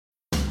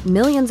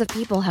Millions of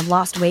people have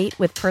lost weight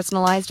with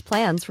personalized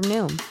plans from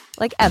Noom.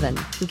 Like Evan,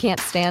 who can't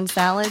stand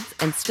salads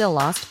and still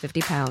lost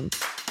 50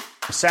 pounds.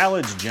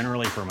 Salads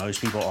generally for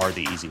most people are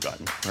the easy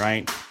button,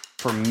 right?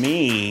 For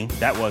me,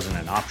 that wasn't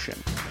an option.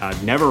 I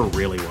never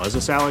really was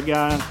a salad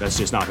guy. That's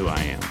just not who I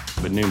am.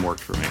 But Noom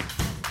worked for me.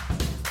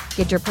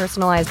 Get your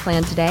personalized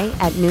plan today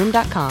at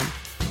Noom.com.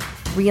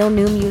 Real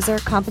Noom user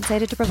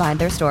compensated to provide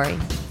their story.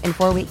 In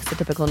 4 weeks, the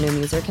typical Noom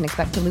user can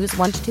expect to lose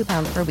 1 to 2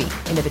 pounds per week.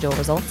 Individual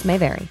results may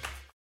vary.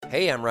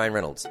 Hey, I'm Ryan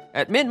Reynolds.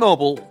 At Mint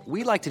Mobile,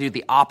 we like to do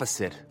the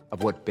opposite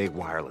of what Big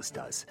Wireless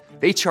does.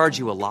 They charge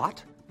you a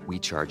lot, we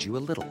charge you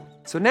a little.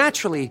 So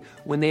naturally,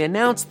 when they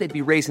announced they'd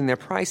be raising their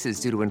prices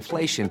due to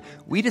inflation,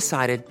 we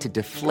decided to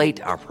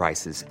deflate our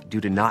prices due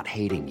to not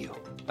hating you.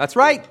 That's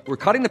right. We're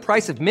cutting the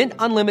price of Mint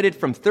Unlimited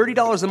from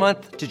 $30 a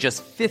month to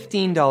just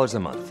 $15 a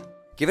month.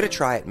 Give it a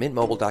try at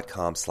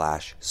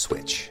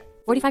mintmobile.com/switch.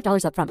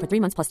 $45 up front for 3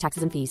 months plus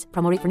taxes and fees.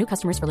 Promo rate for new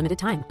customers for limited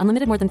time.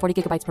 Unlimited more than 40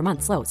 gigabytes per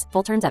month. Slows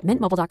full terms at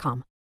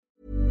mintmobile.com.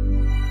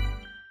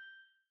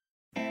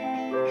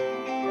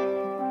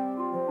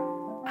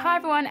 Hi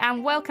everyone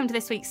and welcome to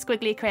this week's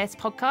Squiggly Careers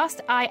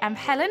podcast. I am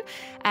Helen,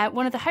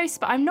 one of the hosts,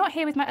 but I'm not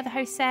here with my other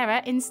host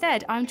Sarah.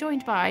 Instead, I'm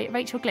joined by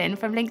Rachel Glynn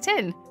from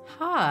LinkedIn.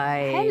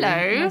 Hi.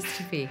 Hello. Nice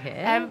to be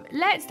here.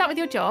 Let's start with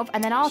your job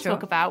and then I'll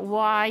talk about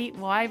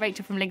why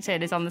Rachel from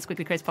LinkedIn is on the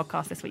Squiggly Careers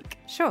podcast this week.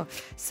 Sure.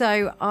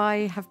 So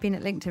I have been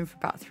at LinkedIn for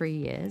about 3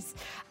 years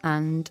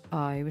and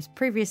I was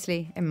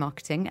previously in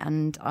marketing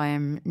and I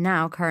am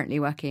now currently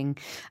working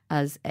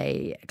as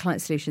a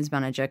client solutions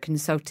manager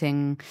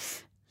consulting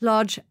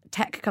large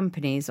tech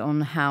companies on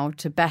how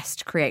to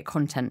best create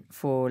content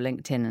for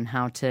LinkedIn and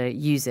how to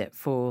use it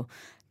for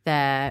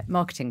their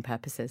marketing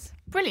purposes.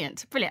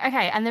 Brilliant.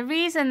 Okay, and the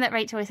reason that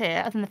Rachel is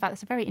here, other than the fact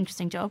it's a very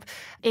interesting job,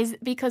 is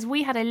because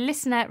we had a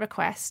listener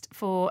request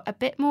for a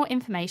bit more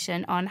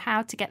information on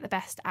how to get the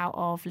best out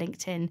of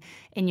LinkedIn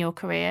in your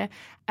career.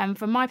 And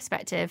from my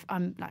perspective,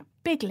 I'm like a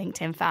big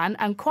LinkedIn fan.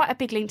 I'm quite a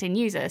big LinkedIn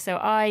user, so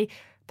I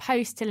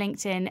post to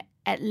LinkedIn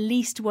at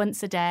least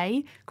once a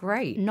day.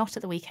 Great. Not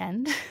at the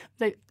weekend.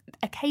 So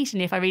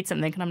occasionally if I read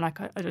something and I'm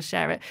like, I'll just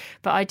share it.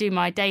 But I do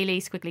my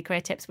daily Squiggly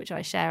Career Tips, which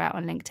I share out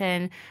on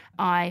LinkedIn.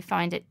 I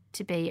find it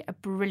to be a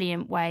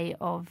brilliant way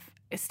of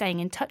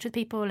staying in touch with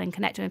people and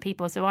connecting with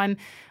people. So I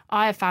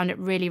have found it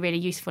really, really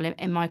useful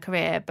in my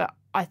career. But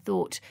I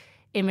thought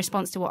in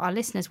response to what our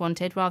listeners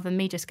wanted, rather than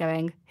me just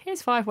going,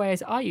 here's 5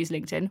 ways I use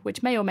LinkedIn,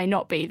 which may or may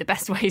not be the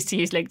best ways to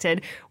use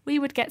LinkedIn, we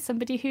would get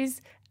somebody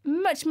who's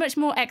much, much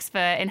more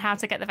expert in how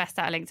to get the best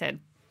out of LinkedIn.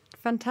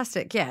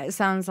 Fantastic. Yeah, it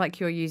sounds like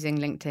you're using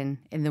LinkedIn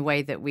in the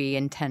way that we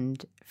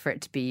intend for it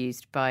to be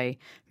used by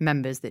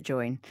members that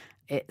join.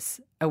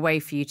 It's a way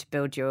for you to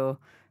build your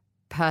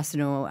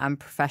personal and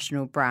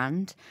professional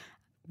brand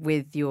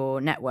with your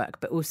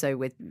network, but also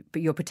with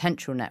your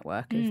potential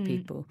network of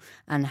people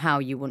and how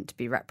you want to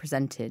be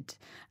represented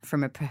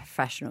from a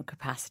professional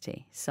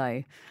capacity.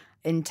 So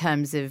in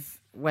terms of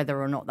whether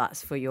or not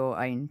that's for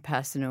your own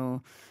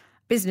personal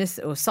business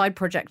or side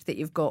project that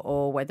you've got,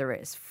 or whether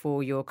it's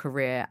for your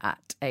career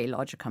at a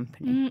larger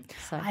company.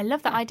 So, I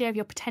love that idea of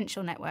your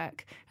potential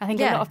network. I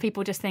think a lot of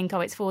people just think,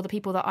 it's for the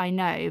people that I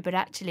know, but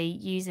actually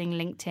using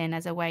LinkedIn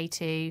as a way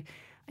to,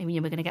 I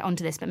mean, we're going to get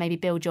onto this, but maybe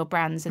build your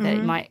brand so that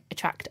it might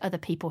attract other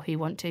people who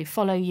want to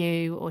follow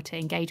you or to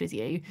engage with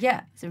you.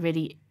 Yeah. It's a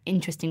really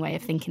interesting way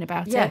of thinking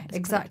about it. Yeah,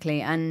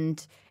 exactly.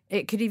 And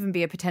it could even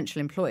be a potential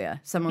employer.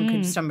 Someone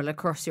could stumble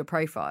across your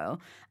profile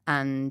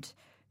and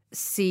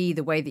see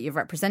the way that you've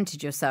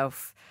represented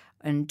yourself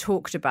and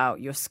talked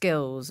about your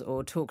skills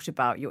or talked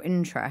about your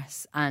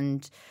interests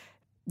and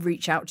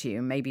reach out to you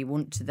and maybe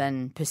want to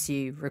then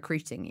pursue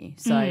recruiting you.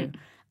 So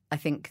I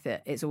think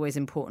that it's always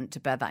important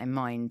to bear that in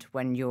mind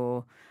when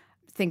you're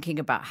thinking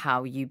about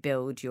how you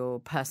build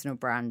your personal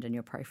brand and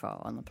your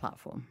profile on the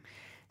platform.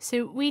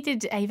 So we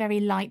did a very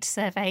light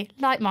survey,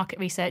 light market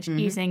research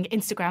using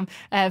Instagram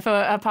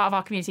for a part of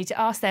our community to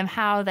ask them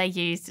how they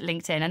used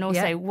LinkedIn and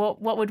also what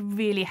would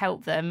really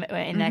help them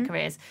in their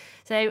careers.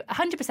 So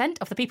 100%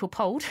 of the people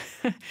polled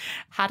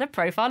had a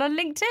profile on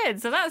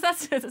LinkedIn. So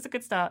that's a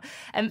good start.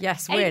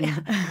 Yes, win.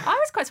 I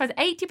was quite surprised.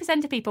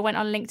 80% of people went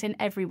on LinkedIn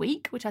every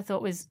week, which I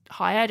thought was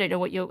higher. I don't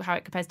know how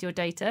it compares to your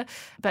data,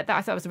 but that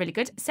I thought was really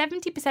good.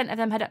 70% of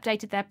them had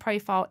updated their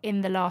profile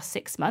in the last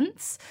 6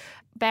 months.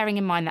 Bearing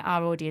in mind that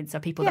our audience are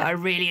people that are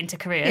really into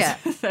careers. Yeah.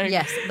 So.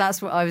 Yes,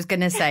 that's what I was going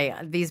to say.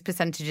 These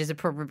percentages are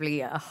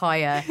probably a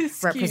higher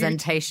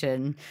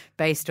representation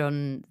based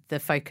on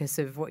the focus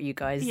of what you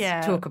guys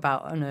talk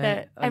about.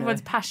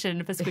 Everyone's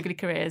passion for squiggly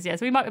careers. Yeah,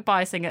 so we might be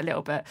biasing it a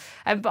little bit.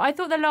 But I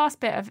thought the last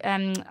bit of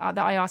that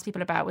I asked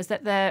people about was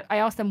that I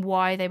asked them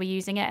why they were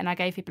using it, and I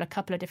gave people a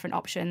couple of different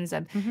options.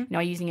 Are you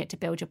using it to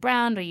build your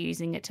brand, or are you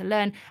using it to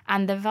learn?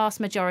 And the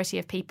vast majority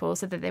of people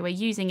said that they were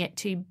using it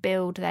to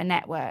build their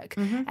network.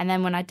 And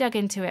then when I dug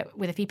into it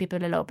with a few people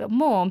a little bit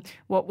more,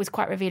 what was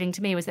quite revealing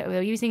to me was that they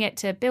were using it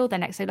to build their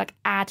network, so like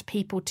add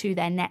people to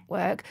their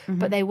network,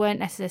 but they weren't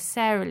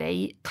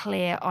necessarily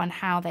clear on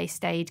how they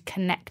stayed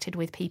connected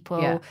with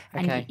people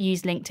and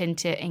use LinkedIn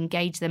to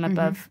engage them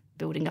above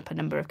building up a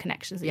number of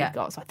connections that you've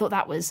got. So I thought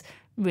that was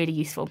really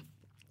useful.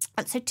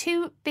 So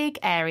 2 big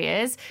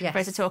areas for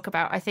us to talk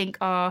about, I think,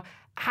 are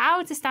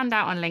how to stand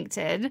out on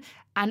LinkedIn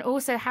and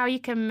also how you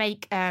can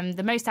make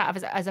the most out of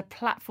it as a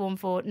platform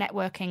for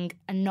networking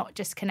and not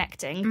just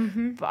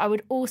connecting. But I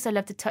would also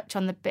love to touch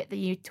on the bit that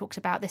you talked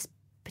about, this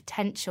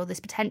potential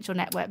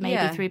network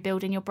maybe through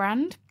building your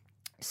brand.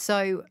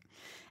 So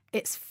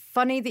it's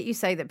funny that you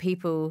say that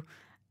people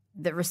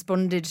that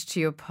responded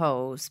to your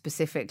poll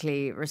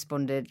specifically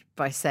responded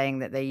by saying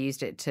that they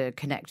used it to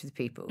connect with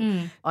people.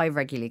 I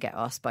regularly get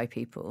asked by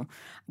people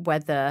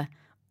whether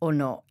or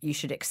not you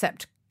should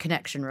accept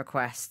connection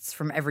requests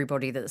from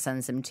everybody that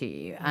sends them to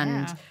you.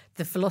 And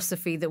the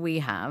philosophy that we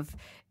have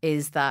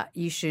is that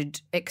you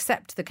should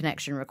accept the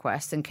connection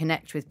requests and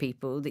connect with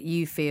people that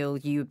you feel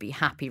you would be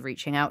happy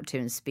reaching out to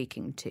and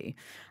speaking to.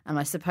 And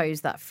I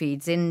suppose that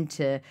feeds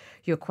into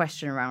your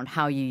question around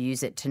how you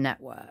use it to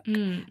network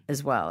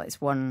as well.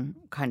 It's one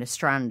kind of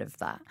strand of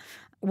that.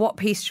 What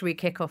piece should we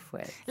kick off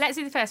with? Let's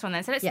do the first one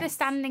then. So let's do the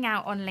standing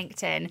out on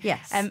LinkedIn.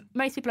 Yes.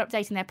 Most people are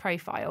updating their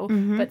profile,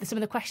 but some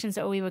of the questions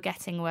that we were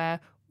getting were,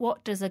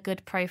 what does a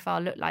good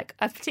profile look like?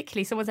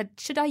 Particularly, someone said,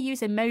 should I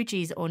use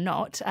emojis or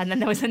not? And then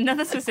there was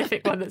another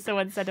specific one that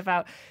someone said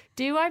about,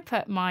 do I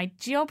put my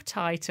job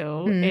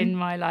title in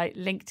my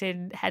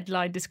LinkedIn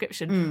headline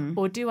description,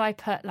 or do I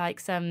put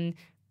some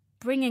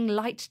bringing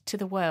light to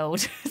the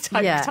world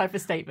type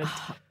of statement?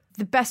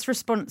 The best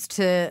response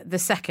to the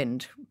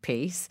second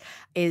piece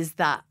is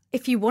that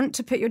if you want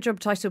to put your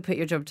job title, put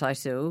your job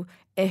title.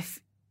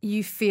 If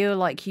you feel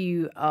like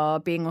you are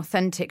being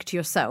authentic to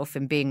yourself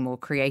and being more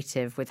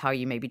creative with how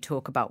you maybe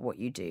talk about what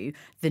you do,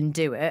 then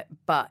do it.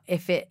 But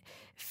if it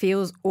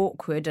feels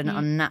awkward and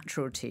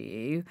unnatural to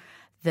you,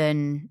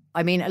 then,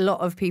 I mean, a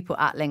lot of people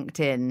at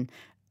LinkedIn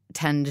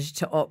tend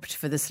to opt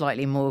for the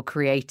slightly more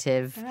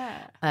creative.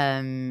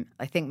 I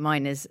think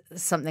mine is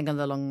something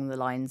along the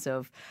lines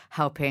of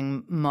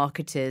helping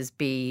marketers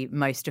be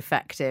most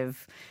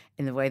effective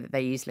in the way that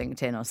they use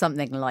LinkedIn or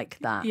something like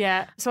that.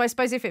 Yeah. So I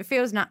suppose if it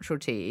feels natural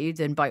to you,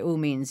 then by all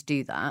means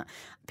do that.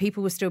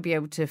 People will still be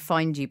able to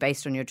find you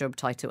based on your job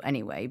title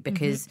anyway,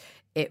 because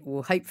it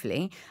will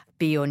hopefully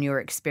be on your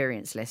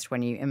experience list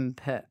when you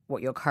input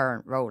what your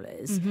current role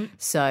is.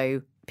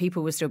 So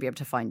people will still be able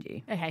to find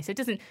you. Okay, so it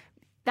doesn't...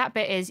 That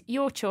bit is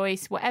your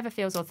choice, whatever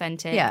feels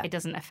authentic. Yeah. It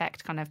doesn't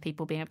affect kind of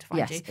people being able to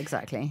find you. Yes,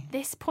 exactly.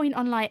 This point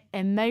on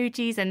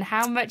emojis and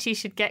how much you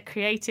should get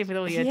creative with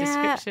all your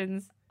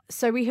descriptions.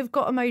 So we have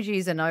got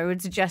emojis, and I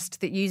would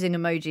suggest that using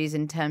emojis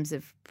in terms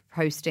of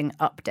posting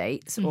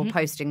updates or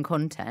posting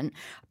content,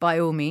 by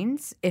all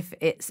means, if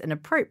it's an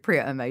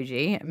appropriate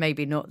emoji,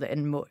 maybe not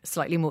the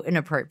slightly more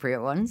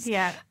inappropriate ones,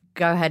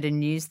 go ahead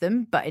and use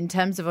them. But in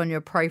terms of on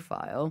your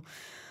profile,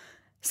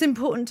 it's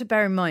important to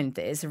bear in mind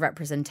that it's a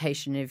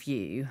representation of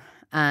you,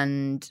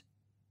 and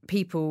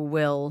people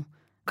will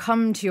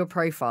come to your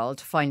profile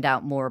to find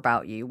out more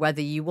about you,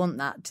 whether you want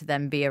that to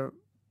then be a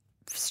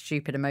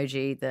stupid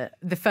emoji. That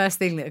the first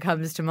thing that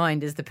comes to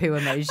mind is the poo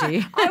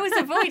emoji. I was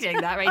avoiding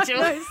that, Rachel.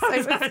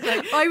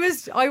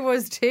 I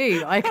was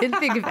too. I couldn't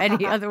think of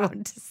any other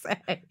one to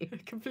say.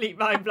 Complete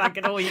mind blank,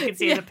 and all you can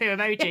see is a poo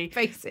emoji.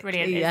 Basically,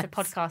 brilliant. yes. It's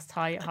a podcast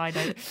high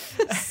note.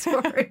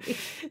 Sorry.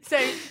 So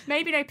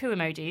maybe no poo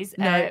emojis.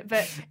 No.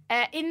 But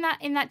in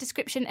that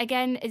description,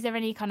 again, is there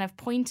any kind of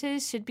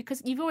pointers?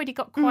 Because you've already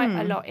got quite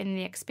a lot in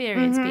the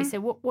experience piece.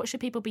 So what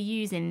should people be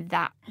using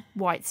that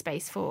white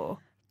space for?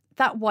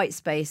 That white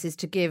space is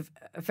to give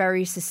a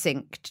very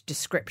succinct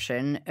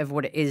description of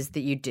what it is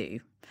that you do.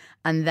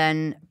 And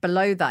then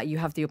below that, you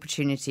have the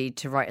opportunity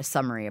to write a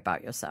summary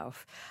about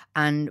yourself.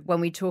 And when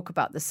we talk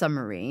about the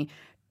summary,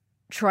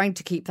 trying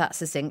to keep that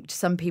succinct,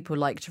 some people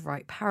like to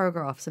write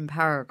paragraphs and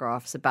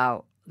paragraphs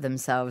about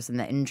themselves and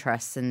their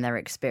interests and their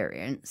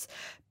experience.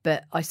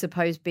 But I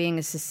suppose being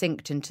as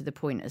succinct and to the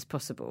point as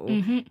possible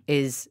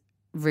is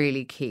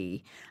really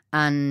key.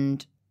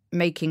 And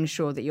making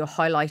sure that you're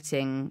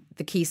highlighting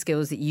the key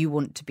skills that you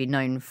want to be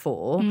known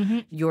for,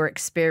 your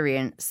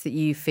experience that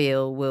you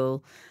feel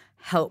will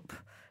help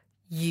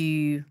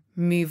you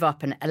move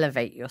up and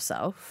elevate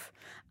yourself,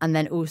 and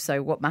then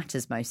also what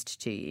matters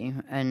most to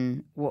you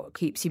and what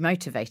keeps you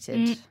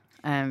motivated.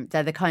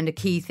 They're the kind of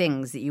key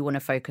things that you want to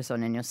focus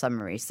on in your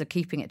summary. So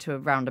keeping it to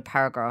around a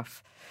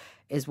paragraph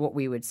is what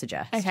we would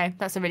suggest. Okay,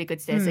 that's a really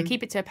good steer. So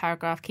keep it to a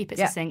paragraph, keep it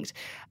succinct.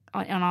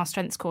 On our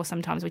strengths course,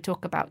 sometimes we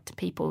talk about to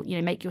people,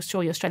 make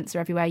sure your strengths are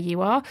everywhere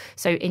you are.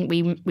 So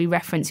we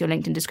reference your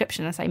LinkedIn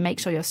description and say, make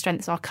sure your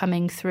strengths are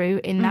coming through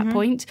in that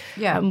point.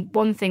 Yeah.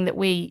 One thing that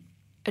we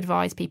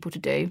advise people to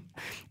do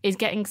is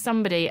getting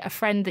somebody, a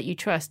friend that you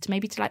trust,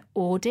 maybe to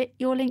audit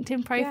your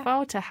LinkedIn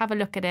profile, to have a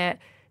look at it,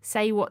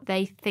 say what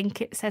they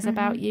think it says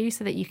about you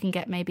so that you can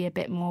get maybe a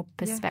bit more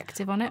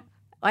perspective on it.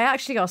 I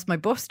actually asked my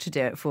boss to do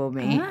it for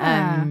me.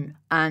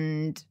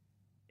 And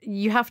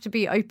you have to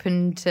be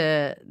open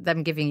to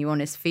them giving you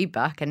honest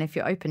feedback. And if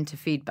you're open to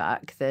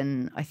feedback,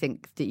 then I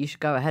think that you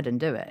should go ahead and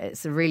do it.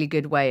 It's a really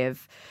good way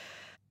of...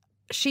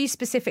 She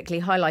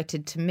specifically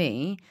highlighted to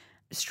me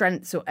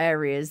strengths or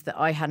areas that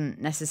I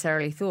hadn't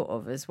necessarily thought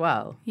of as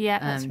well. Yeah,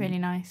 that's really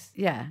nice.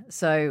 Yeah.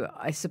 So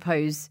I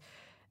suppose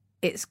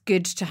it's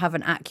good to have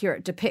an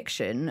accurate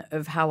depiction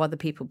of how other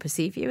people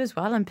perceive you as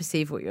well and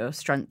perceive what your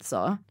strengths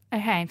are.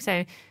 Okay,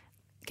 so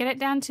get it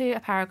down to a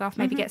paragraph,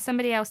 maybe get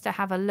somebody else to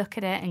have a look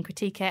at it and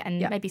critique it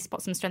and maybe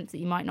spot some strengths that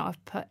you might not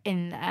have put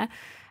in there.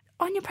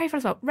 On your profile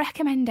as well,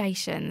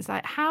 recommendations.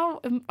 Like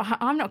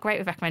I'm not great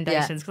with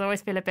recommendations because I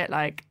always feel a bit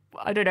like,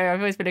 I don't know, I've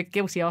always been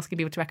guilty asking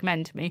people to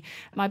recommend to me.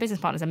 My business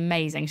partner's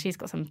amazing. She's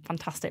got some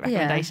fantastic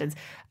recommendations.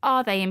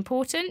 Are they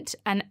important,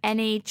 and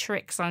any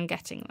tricks on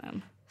getting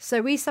them?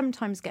 So we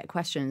sometimes get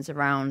questions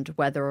around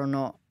whether or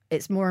not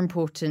it's more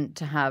important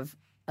to have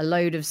a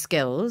load of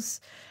skills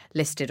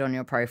listed on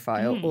your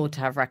profile or to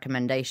have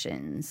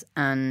recommendations.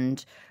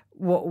 And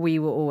what we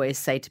will always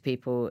say to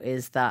people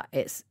is that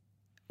it's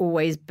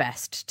always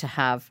best to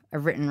have a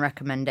written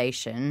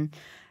recommendation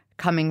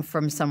coming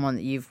from someone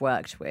that you've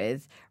worked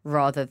with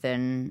rather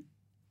than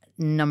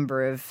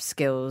number of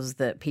skills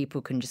that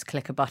people can just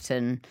click a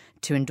button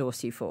to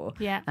endorse you for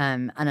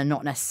and are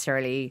not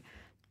necessarily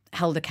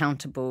held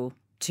accountable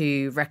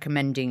to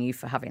recommending you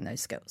for having those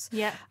skills.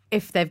 Yeah.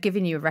 If they've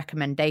given you a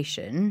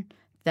recommendation,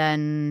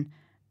 then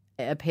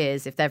it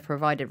appears if they've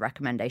provided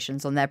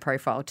recommendations on their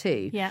profile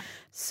too. Yeah.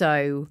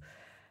 So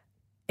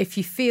if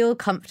you feel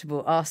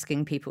comfortable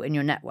asking people in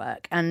your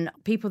network, and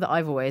people that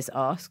I've always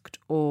asked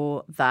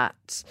or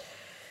that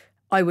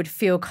I would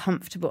feel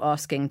comfortable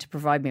asking to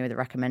provide me with a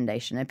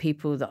recommendation are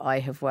people that I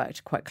have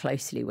worked quite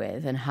closely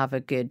with and have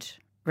a good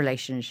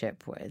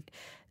relationship with.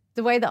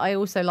 The way that I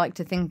also like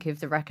to think of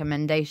the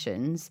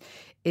recommendations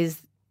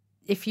is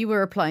if you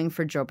were applying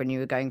for a job and you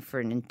were going for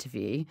an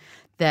interview,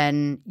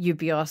 then you'd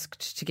be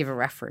asked to give a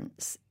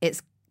reference.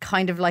 It's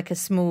kind of like a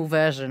small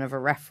version of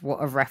what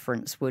a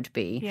reference would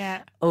be,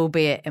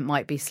 albeit it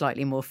might be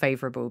slightly more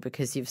favourable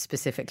because you've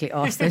specifically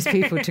asked those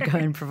people to go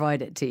and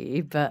provide it to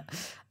you. But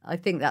I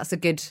think that's a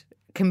good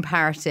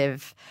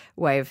comparative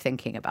way of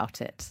thinking about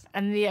it.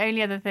 And the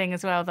only other thing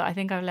as well that I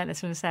think I've learned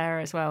this from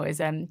Sarah as well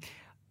is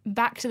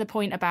back to the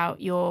point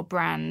about your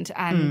brand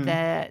and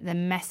the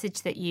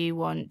message that you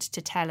want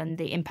to tell and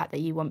the impact that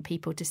you want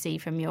people to see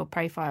from your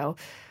profile.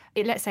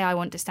 Let's say I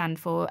want to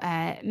stand for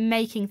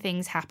making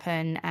things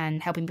happen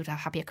and helping people to have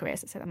happier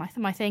careers. Let's say that's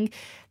my thing.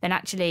 Then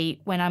actually,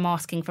 when I'm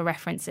asking for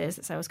references,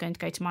 so I was going to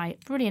go to my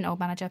brilliant old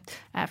manager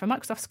from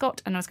Microsoft,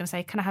 Scott, and I was going to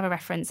say, can I have a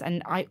reference?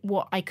 And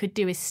what I could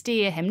do is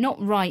steer him, not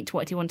write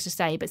what he wanted to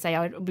say, but say,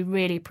 I would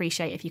really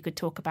appreciate if you could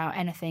talk about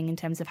anything in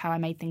terms of how I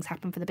made things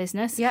happen for the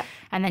business. Yep.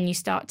 And then you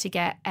start to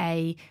get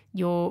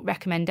your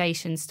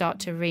recommendations start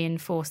to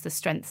reinforce the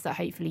strengths that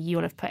hopefully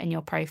you'll have put in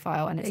your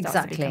profile, and it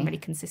starts to become really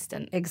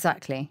consistent.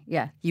 Exactly.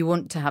 Yeah. You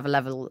want to have a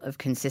level of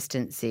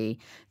consistency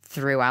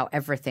throughout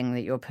everything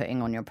that you're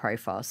putting on your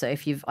profile. So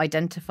if you've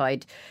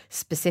identified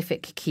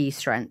specific key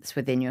strengths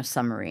within your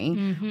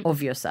summary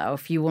of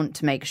yourself, you want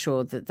to make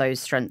sure that those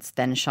strengths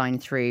then shine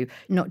through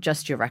not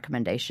just your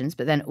recommendations,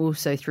 but then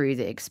also through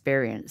the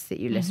experience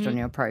that you list on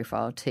your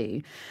profile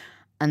too.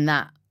 And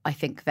that, I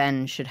think,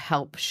 then should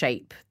help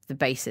shape the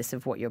basis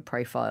of what your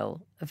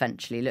profile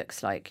eventually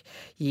looks like.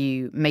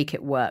 You make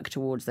it work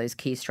towards those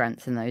key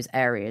strengths and those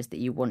areas that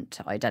you want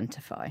to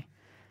identify.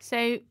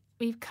 So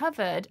we've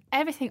covered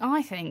everything,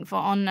 I think,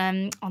 on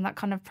that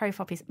kind of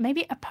profile piece.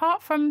 Maybe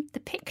apart from the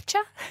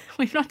picture,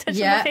 we've not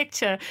touched on the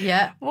picture.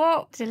 Yeah.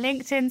 What did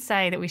LinkedIn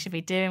say that we should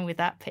be doing with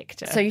that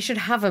picture? So you should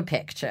have a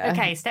picture.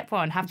 Okay, step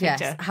one, have a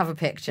picture. Yes, have a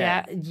picture.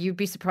 Yeah. You'd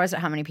be surprised at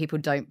how many people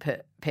don't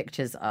put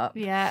pictures up.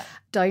 Yeah.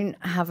 Don't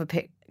have a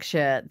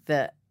picture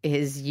that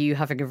is you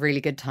having a really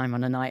good time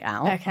on a night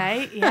out.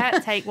 Okay, yeah.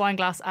 Take wine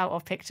glass out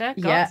of picture.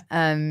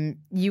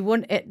 You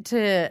want it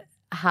to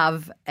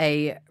have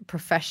a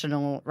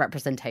professional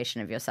representation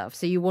of yourself.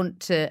 So you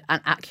want to,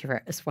 and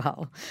accurate as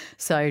well.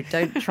 So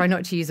try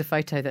not to use a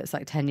photo that's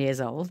like 10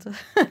 years old.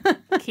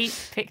 Keep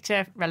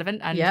picture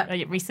relevant and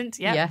recent.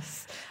 Yeah.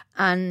 Yes.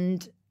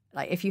 And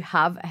like if you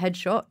have a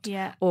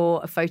headshot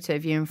or a photo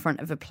of you in front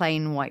of a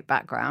plain white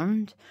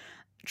background,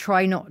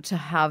 try not to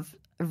have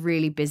a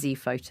really busy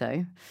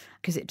photo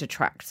because it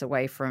detracts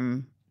away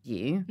from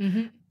you.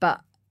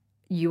 But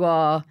you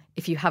are,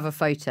 if you have a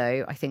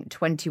photo, I think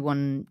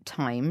 21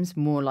 times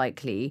more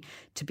likely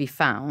to be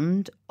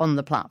found on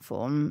the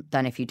platform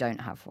than if you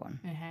don't have one.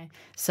 Okay.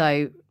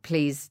 So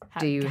please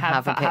do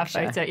have a picture.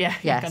 Have photo, yeah.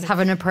 Yes, have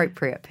an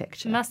appropriate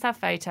picture. Must have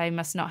photo,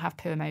 must not have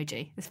poo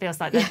emoji. This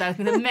feels like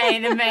the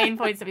main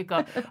points that we've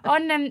got.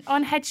 On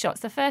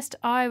headshots, the first,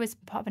 I was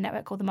part of a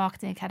network called the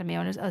Marketing Academy,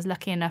 and I was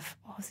lucky enough,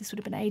 this would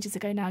have been ages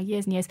ago now,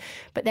 years and years,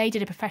 but they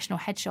did a professional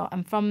headshot,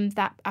 and from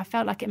that I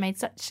felt like it made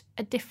such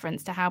a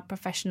difference to how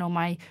professional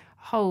my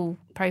whole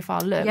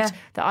profile looked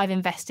that I've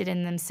invested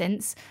in them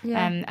since.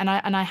 And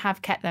I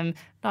have kept them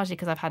largely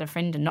because I've had a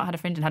friend and not had a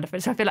friend and had a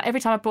friend. So I feel like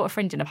every time I brought a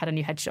friend in, I've had a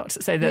new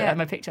headshot so that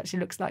my picture actually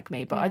looks like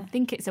me. But I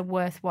think it's a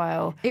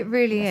worthwhile... It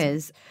really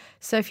is.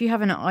 So if you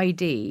have an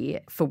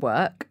ID for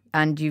work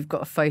and you've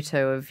got a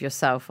photo of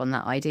yourself on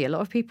that ID, a lot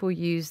of people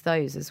use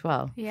those as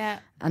well. Yeah.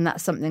 And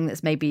that's something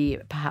that's maybe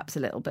perhaps a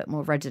little bit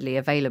more readily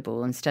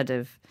available instead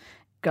of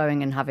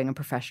going and having a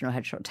professional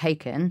headshot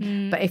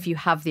taken. But if you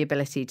have the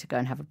ability to go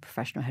and have a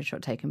professional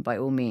headshot taken, by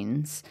all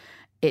means,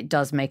 it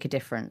does make a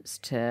difference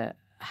to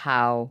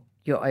how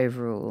your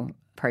overall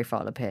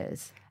profile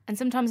appears. And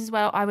sometimes as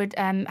well, I would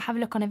have a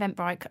look on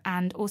Eventbrite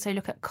and also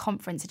look at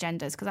conference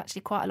agendas, because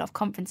actually quite a lot of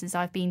conferences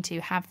I've been to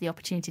have the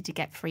opportunity to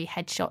get free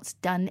headshots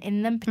done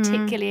in them,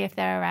 particularly if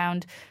they're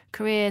around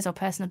careers or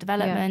personal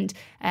development.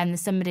 And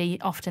there's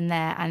somebody often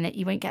there, and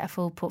you won't get a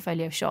full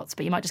portfolio of shots,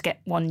 but you might just get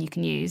one you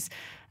can use.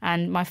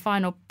 And my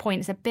final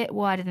point is a bit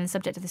wider than the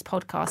subject of this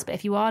podcast, but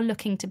if you are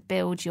looking to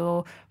build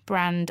your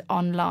brand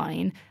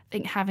online, I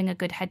think having a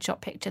good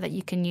headshot picture that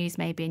you can use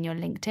maybe in your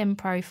LinkedIn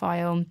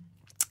profile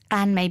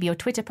and maybe your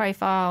Twitter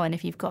profile, and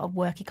if you've got a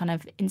worky kind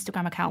of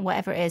Instagram account,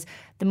 whatever it is,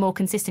 the more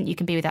consistent you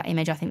can be with that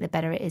image, I think the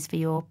better it is for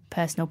your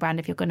personal brand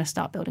if you're going to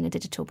start building a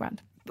digital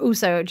brand.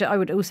 Also, I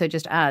would also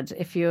just add,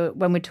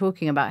 when we're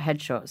talking about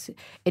headshots,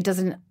 it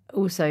doesn't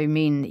also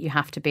mean that you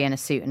have to be in a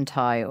suit and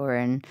tie or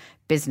in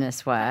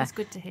business wear. That's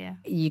good to hear.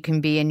 You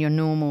can be in your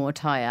normal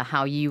attire,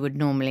 how you would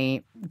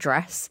normally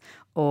dress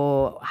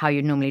or how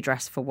you'd normally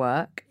dress for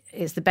work.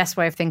 It's the best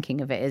way of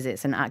thinking of it, is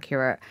it's an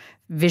accurate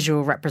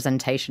visual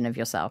representation of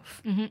yourself.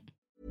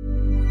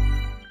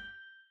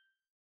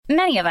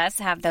 Many of us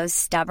have those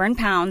stubborn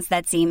pounds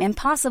that seem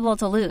impossible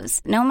to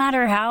lose, no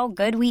matter how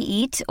good we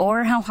eat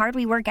or how hard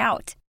we work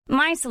out.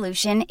 My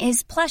solution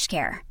is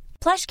PlushCare.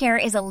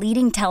 PlushCare is a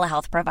leading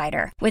telehealth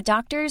provider with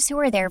doctors who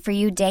are there for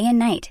you day and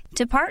night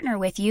to partner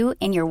with you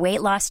in your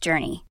weight loss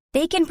journey.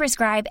 They can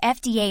prescribe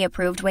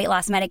FDA-approved weight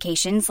loss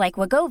medications like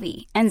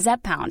Wegovy and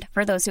Zepbound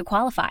for those who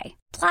qualify.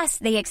 Plus,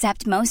 they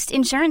accept most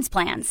insurance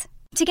plans.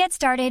 To get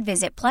started,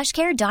 visit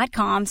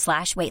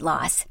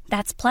plushcare.com/weightloss.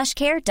 That's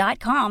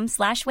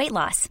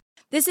plushcare.com/weightloss.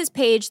 This is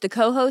Paige, the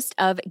co-host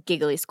of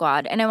Giggly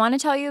Squad, and I want to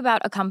tell you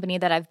about a company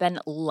that I've been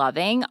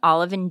loving,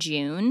 Olive &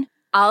 June.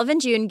 Olive &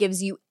 June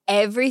gives you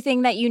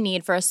everything that you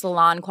need for a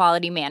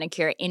salon-quality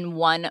manicure in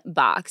one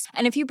box.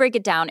 And if you break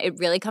it down, it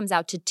really comes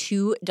out to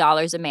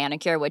 $2 a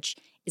manicure, which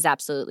is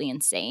absolutely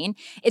insane.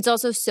 It's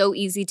also so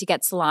easy to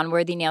get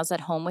salon-worthy nails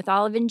at home with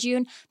Olive &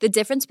 June. The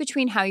difference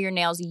between how your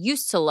nails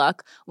used to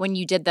look when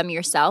you did them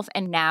yourself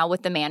and now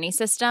with the Mani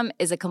system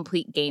is a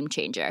complete game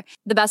changer.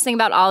 The best thing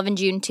about Olive &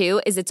 June, too,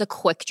 is it's a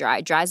quick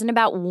dry. Dries in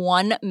about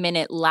 1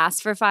 minute,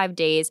 lasts for 5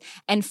 days,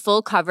 and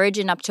full coverage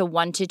in up to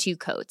 1 to 2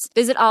 coats.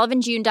 Visit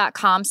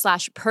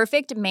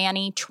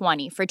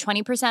oliveandjune.com/perfectmani20 for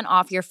 20%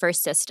 off your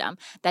first system.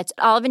 That's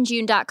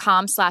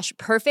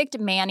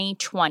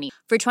oliveandjune.com/perfectmani20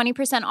 for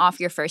 20% off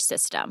your first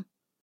system.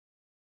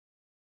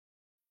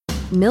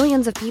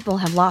 Millions of people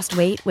have lost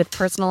weight with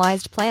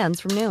personalized plans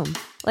from Noom.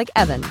 Like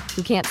Evan,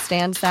 who can't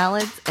stand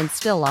salads and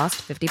still lost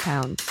 50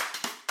 pounds.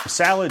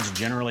 Salads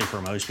generally for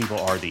most people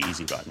are the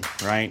easy button,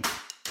 right?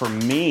 For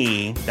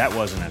me, that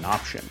wasn't an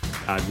option.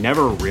 I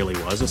never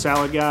really was a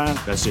salad guy.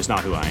 That's just not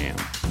who I am.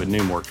 But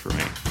Noom worked for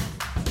me.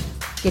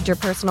 Get your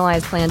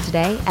personalized plan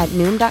today at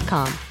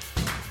Noom.com.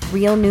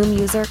 Real Noom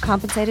user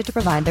compensated to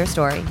provide their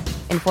story.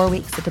 In 4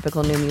 weeks, the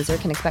typical Noom user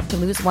can expect to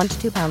lose 1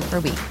 to 2 pounds per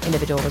week.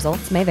 Individual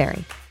results may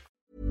vary.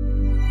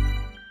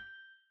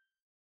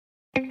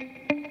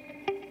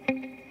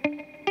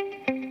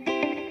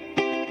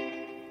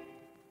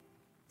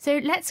 So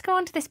let's go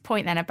on to this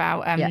point then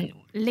about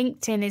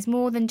LinkedIn is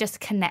more than just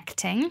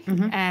connecting.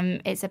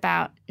 It's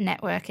about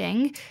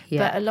networking.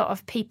 But a lot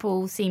of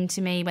people seem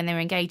to me, when they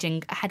were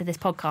engaging ahead of this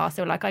podcast,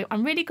 they were like,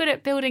 I'm really good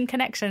at building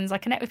connections. I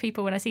connect with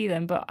people when I see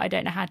them, but I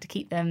don't know how to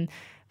keep them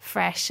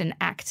fresh and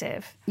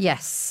active.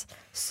 Yes.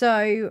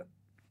 So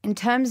in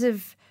terms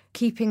of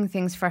keeping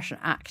things fresh and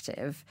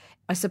active,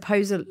 I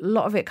suppose a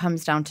lot of it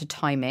comes down to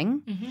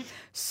timing.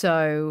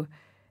 So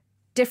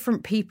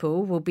different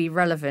people will be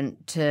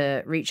relevant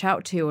to reach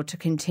out to or to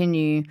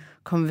continue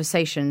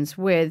conversations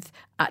with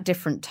at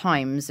different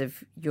times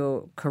of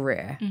your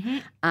career.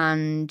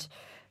 And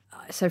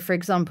so, for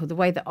example, the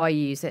way that I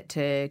use it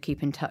to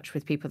keep in touch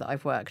with people that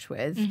I've worked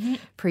with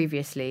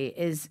previously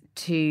is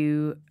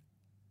to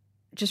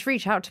just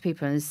reach out to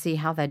people and see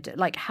how they're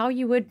like how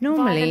you would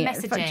normally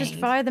just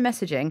via the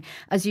messaging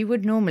as you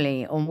would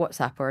normally on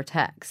WhatsApp or a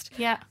text.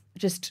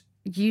 Just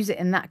use it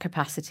in that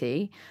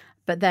capacity.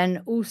 But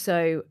then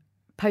also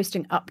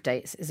posting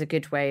updates is a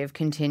good way of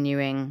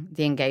continuing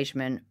the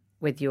engagement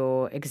with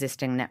your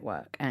existing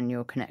network and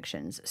your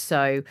connections.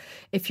 So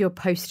if you're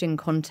posting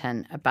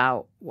content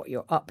about what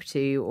you're up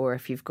to, or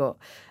if you've got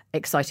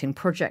exciting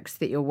projects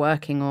that you're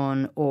working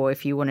on, or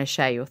if you want to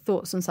share your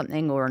thoughts on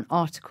something or an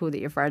article that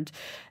you've read,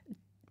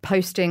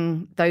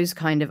 posting those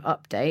kind of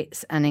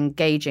updates and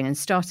engaging and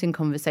starting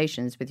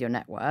conversations with your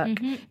network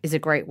is a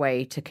great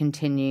way to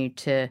continue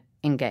to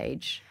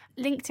engage.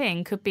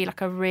 LinkedIn could be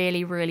like a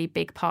really, really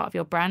big part of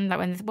your brand. Like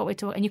when what we're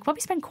talking, and you could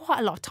probably spend quite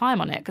a lot of time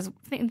on it because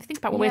think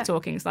about what we're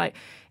talking. It's like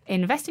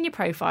invest in your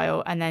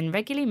profile and then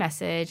regularly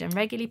message and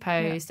regularly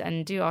post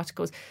and do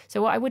articles.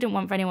 So what I wouldn't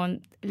want for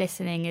anyone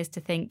listening is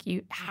to think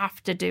you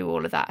have to do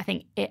all of that. I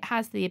think it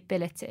has the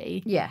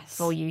ability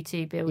for you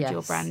to build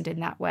your brand in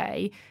that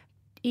way.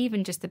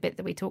 even just the bit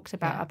that we talked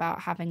about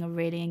having a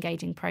really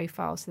engaging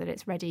profile so that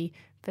it's ready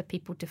for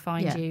people to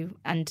find you,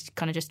 and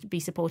kind of just be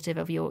supportive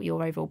of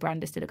your overall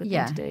brand is still a good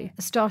thing to do.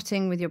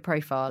 Starting with your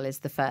profile is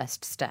the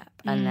first step,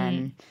 and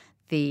then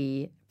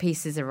the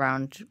pieces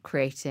around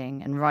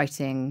creating and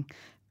writing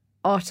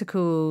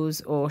articles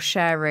or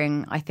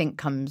sharing, I think,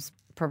 comes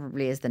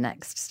probably as the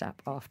next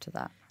step after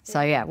that.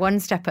 So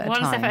one step at a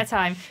time. One step at a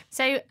time.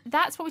 So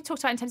that's what we talked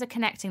about in terms of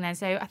connecting then.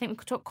 So I think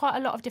we've talked quite a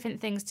lot of different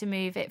things to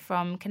move it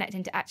from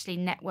connecting to actually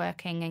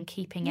networking and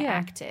keeping it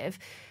active.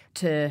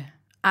 To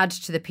add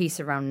to the piece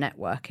around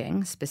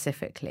networking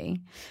specifically,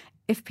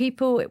 if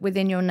people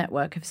within your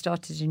network have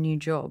started a new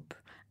job,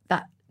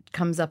 that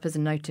comes up as a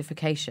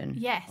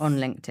notification on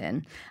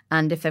LinkedIn,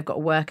 and if they've got a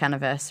work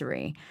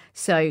anniversary.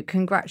 So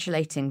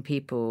congratulating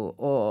people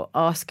or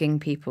asking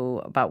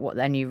people about what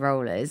their new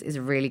role is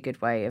a really good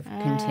way of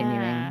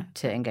continuing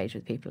to engage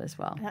with people as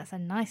well. That's a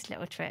nice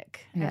little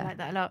trick. I like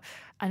that a lot.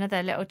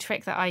 Another little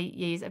trick that I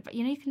use,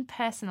 you can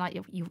personalise,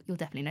 you'll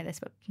definitely know this,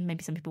 but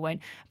maybe some people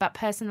won't, about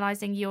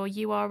personalising your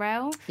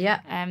URL.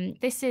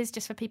 This is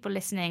just for people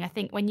listening. I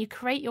think when you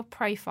create your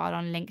profile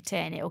on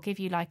LinkedIn, it will give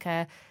you like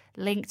a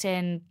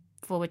LinkedIn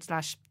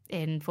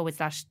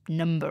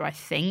 /in/number, I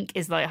think,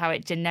 is like how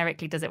it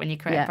generically does it when you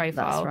create a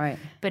profile. That's right.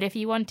 But if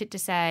you want it to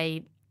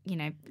say,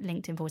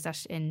 LinkedIn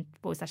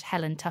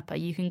 /in/Helen Tupper,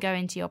 you can go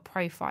into your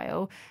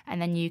profile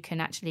and then you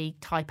can actually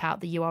type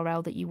out the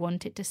URL that you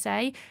want it to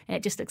say. And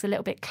it just looks a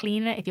little bit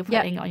cleaner if you're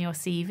putting it on your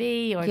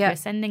CV or if you're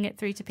sending it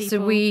through to people.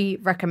 So we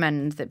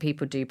recommend that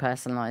people do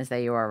personalise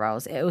their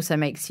URLs. It also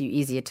makes you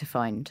easier to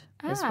find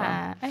as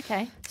well.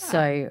 Okay.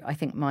 So I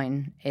think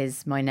mine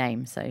is my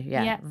name. So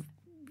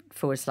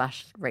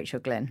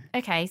 /Rachel Glynn.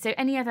 Okay, so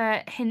any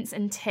other hints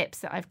and tips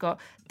that I've got?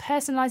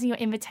 Personalising your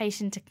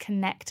invitation to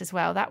connect as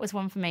well. That was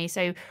one for me.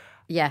 So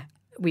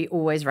we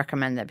always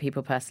recommend that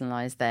people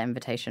personalise their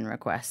invitation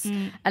requests,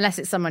 unless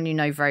it's someone you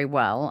know very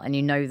well and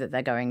you know that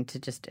they're going to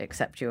just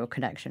accept your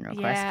connection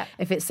request.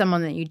 If it's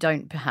someone that you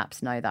don't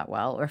perhaps know that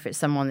well, or if it's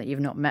someone that you've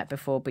not met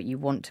before but you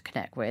want to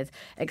connect with,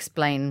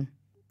 explain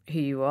who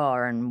you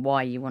are and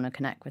why you want to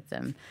connect with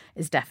them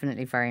is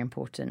definitely very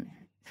important.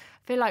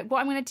 I feel like what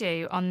I'm going to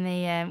do on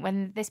the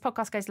when this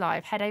podcast goes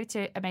live, head over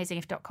to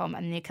amazingif.com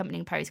and the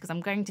accompanying post, because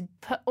I'm going to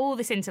put all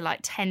this into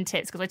like 10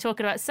 tips, because I talk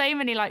about so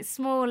many like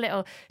small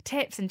little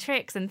tips and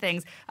tricks and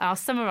things. I'll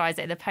summarise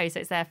it in the post so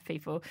it's there for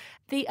people.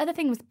 The other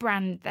thing was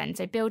brand then,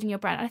 so building your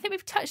brand. And I think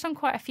we've touched on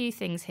quite a few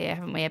things here,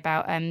 haven't we,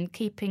 about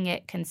keeping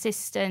it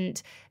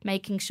consistent,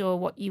 making sure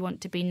what you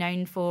want to be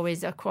known for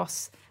is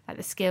across like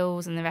the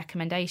skills and the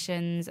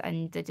recommendations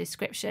and the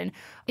description.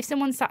 If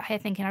someone's sat here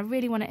thinking, I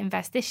really want to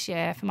invest this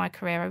year for my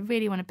career, I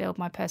really want to build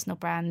my personal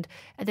brand,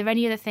 are there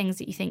any other things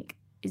that you think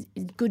is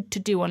good to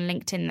do on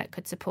LinkedIn that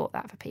could support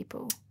that for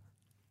people?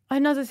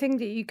 Another thing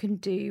that you can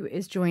do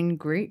is join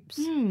groups.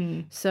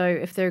 So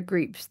if there are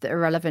groups that are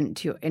relevant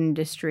to your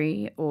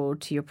industry or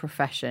to your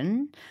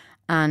profession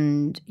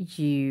and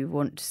you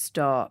want to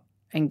start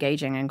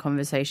engaging in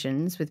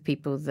conversations with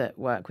people that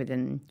work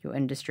within your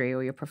industry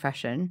or your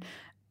profession,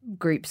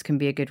 groups can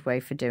be a good way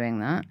for doing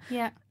that.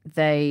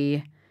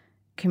 They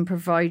can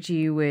provide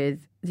you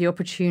with the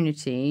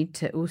opportunity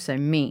to also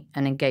meet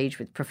and engage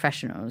with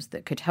professionals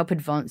that could help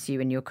advance you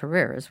in your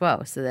career as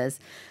well. So there's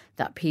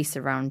that piece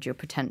around your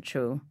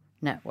potential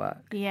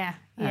network.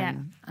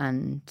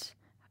 And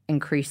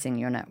increasing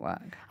your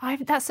network.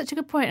 That's such a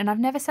good point, and I've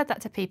never said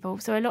that to people.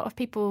 So a lot of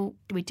people,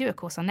 we do a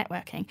course on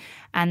networking,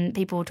 and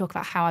people will talk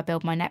about how I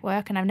build my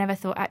network, and I've never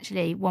thought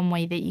actually one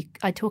way that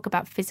I talk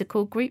about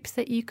physical groups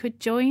that you could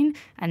join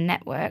and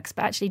networks,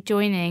 but actually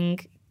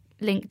joining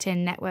LinkedIn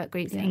network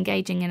groups,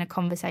 engaging in a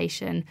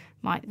conversation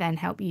might then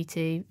help you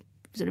to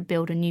sort of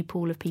build a new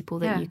pool of people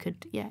that you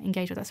could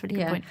engage with. That's a really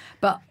good point.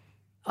 But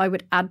I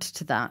would add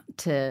to that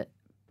to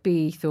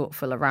be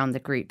thoughtful around the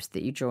groups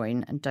that you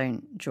join, and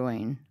don't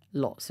join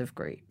lots of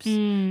groups.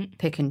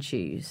 Pick and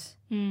choose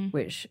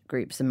which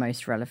groups are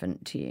most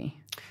relevant to you.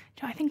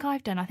 I think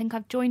I've done. I think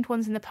I've joined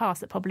ones in the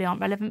past that probably aren't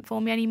relevant for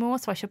me anymore.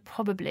 So I should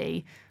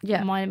probably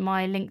my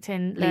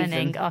LinkedIn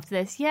learning after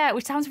this.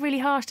 Which sounds really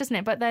harsh, doesn't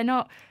it? But they're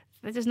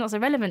just not so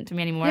relevant to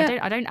me anymore.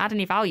 I don't add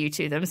any value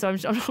to them, so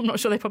I'm not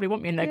sure they probably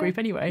want me in their group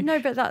anyway. No,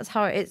 but that's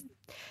how it is.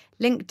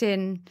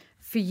 LinkedIn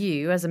for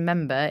you as a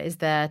member is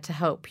there to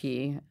help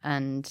you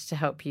and to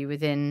help you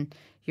within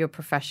your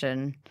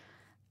profession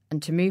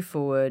and to move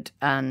forward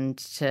and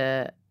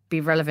to be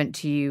relevant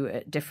to you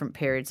at different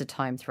periods of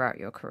time throughout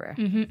your career.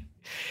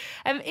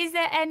 Is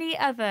there any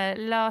other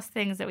last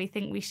things that we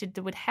think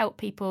would help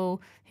people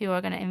who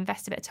are going to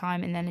invest a bit of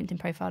time in their LinkedIn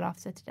profile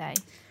after today?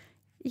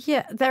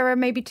 Yeah, there are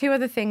maybe two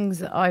other things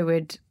that I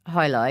would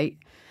highlight.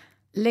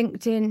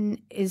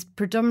 LinkedIn is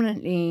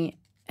predominantly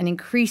and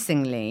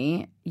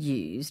increasingly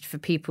used for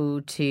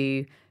people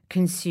to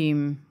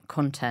consume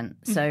content.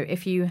 So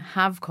if you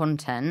have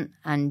content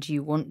and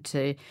you want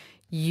to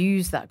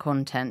use that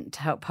content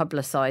to help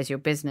publicise your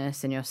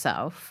business and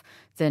yourself,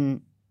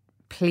 then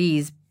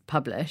please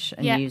publish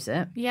and use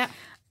it.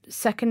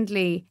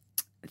 Secondly,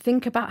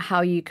 think about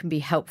how you can be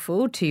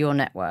helpful to your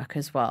network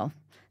as well.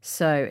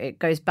 So it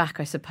goes back,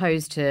 I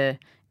suppose, to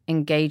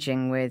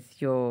engaging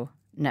with your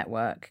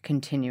network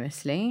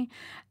continuously.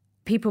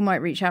 People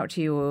might reach out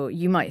to you, or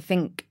you might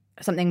think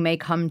something may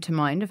come to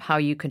mind of how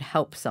you could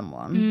help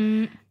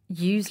someone.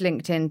 Use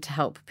LinkedIn to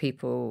help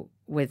people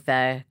with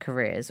their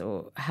careers,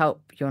 or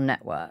help your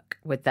network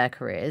with their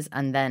careers,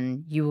 and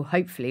then you will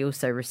hopefully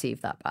also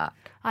receive that back.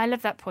 I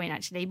love that point,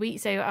 actually.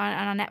 On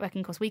our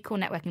networking course, we call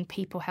networking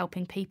people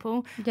helping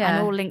people. Yeah.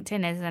 And all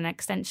LinkedIn is an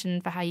extension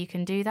for how you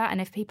can do that.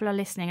 And if people are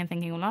listening and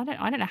thinking, well,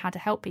 I don't know how to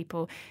help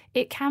people,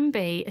 it can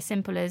be as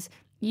simple as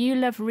you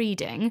love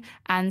reading,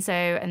 and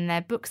there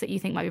are books that you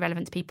think might be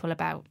relevant to people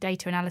about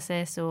data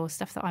analysis or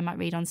stuff that I might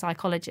read on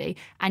psychology,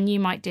 and you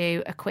might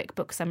do a quick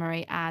book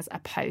summary as a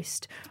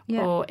post.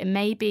 Yeah. Or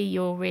maybe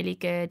you're really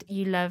good,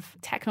 you love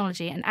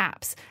technology and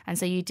apps, and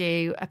so you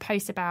do a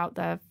post about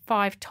the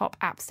 5 top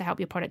apps to help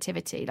your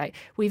productivity. Like,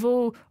 we've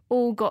all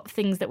got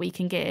things that we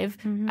can give,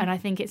 and I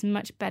think it's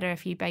much better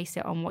if you base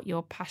it on what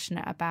you're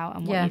passionate about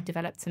and what you've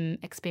developed some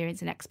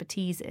experience and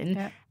expertise in.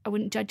 Yeah. I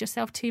wouldn't judge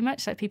yourself too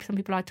much. Like, some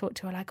people I talk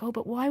to are like, oh,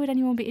 but why would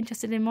anyone be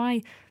interested in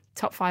my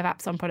top 5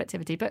 apps on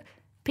productivity? But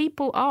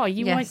people are.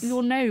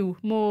 You'll know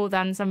more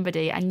than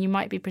somebody, and you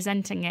might be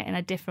presenting it in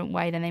a different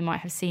way than they might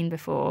have seen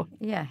before.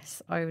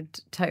 Yes, I would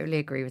totally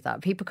agree with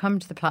that. People come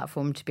to the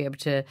platform to be able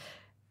to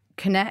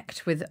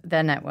connect with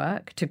their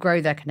network, to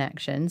grow their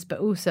connections, but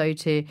also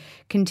to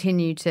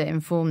continue to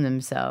inform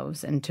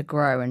themselves and to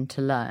grow and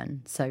to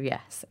learn. So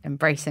yes,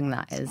 embracing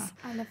that is...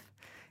 I love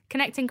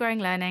connecting, growing,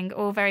 learning,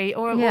 all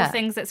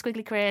things that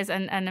Squiggly Careers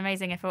and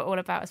Amazing If are all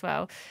about as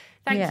well.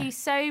 Thank you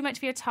so much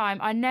for your time.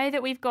 I know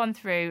that we've gone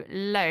through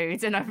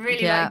loads, and I've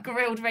really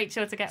grilled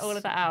Rachel to get all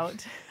of that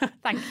out.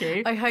 Thank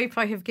you. I hope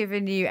I have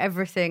given you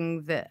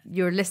everything that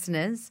your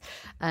listeners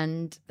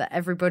and that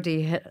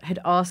everybody had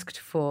asked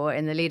for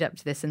in the lead up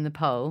to this in the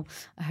poll.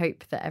 I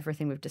hope that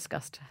everything we've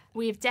discussed.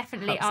 We've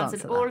definitely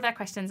answered all of their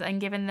questions and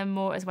given them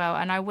more as well.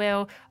 And I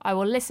will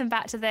listen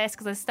back to this,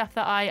 because there's stuff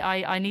that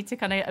I need to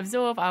kind of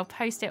absorb. I'll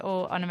post it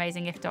all on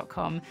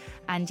amazingif.com.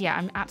 And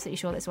I'm absolutely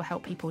sure this will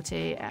help people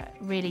to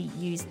really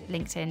use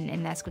LinkedIn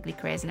in their Squiggly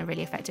Careers in a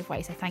really effective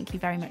way. So thank you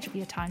very much for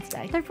your time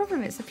today. No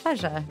problem. It's a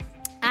pleasure.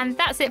 And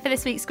that's it for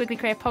this week's Squiggly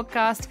Career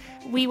podcast.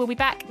 We will be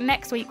back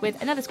next week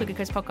with another Squiggly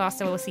Careers podcast.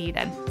 So we'll see you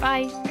then.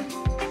 Bye.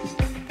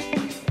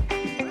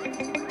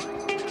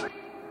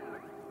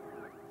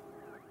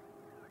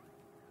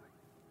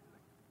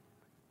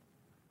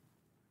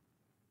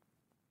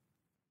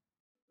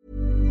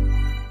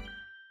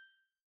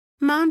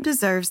 Mom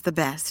deserves the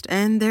best,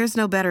 and there's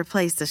no better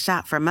place to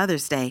shop for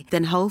Mother's Day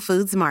than Whole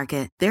Foods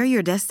Market. They're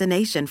your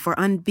destination for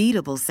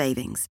unbeatable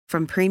savings,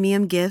 from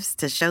premium gifts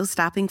to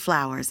show-stopping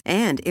flowers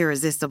and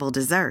irresistible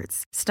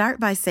desserts. Start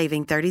by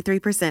saving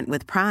 33%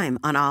 with Prime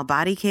on all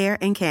body care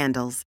and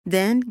candles.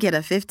 Then get a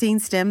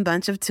 15-stem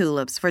bunch of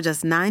tulips for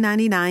just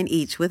 $9.99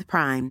 each with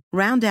Prime.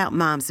 Round out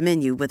Mom's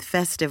menu with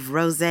festive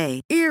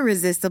rosé,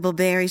 irresistible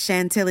berry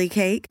chantilly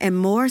cake, and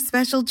more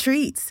special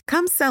treats.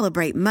 Come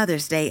celebrate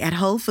Mother's Day at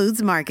Whole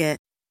Foods Market.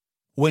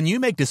 When you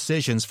make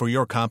decisions for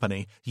your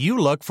company, you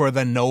look for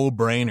the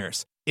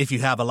no-brainers. If you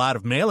have a lot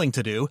of mailing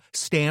to do,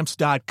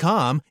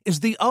 Stamps.com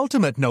is the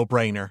ultimate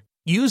no-brainer.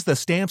 Use the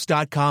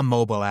Stamps.com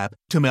mobile app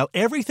to mail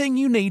everything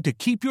you need to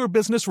keep your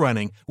business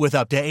running with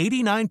up to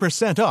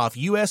 89% off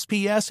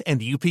USPS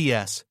and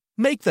UPS.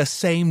 Make the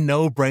same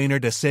no-brainer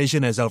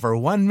decision as over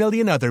 1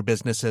 million other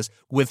businesses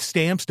with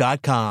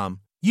Stamps.com.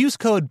 Use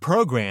code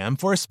PROGRAM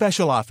for a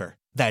special offer.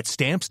 That's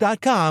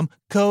Stamps.com,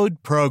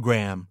 code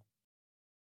PROGRAM.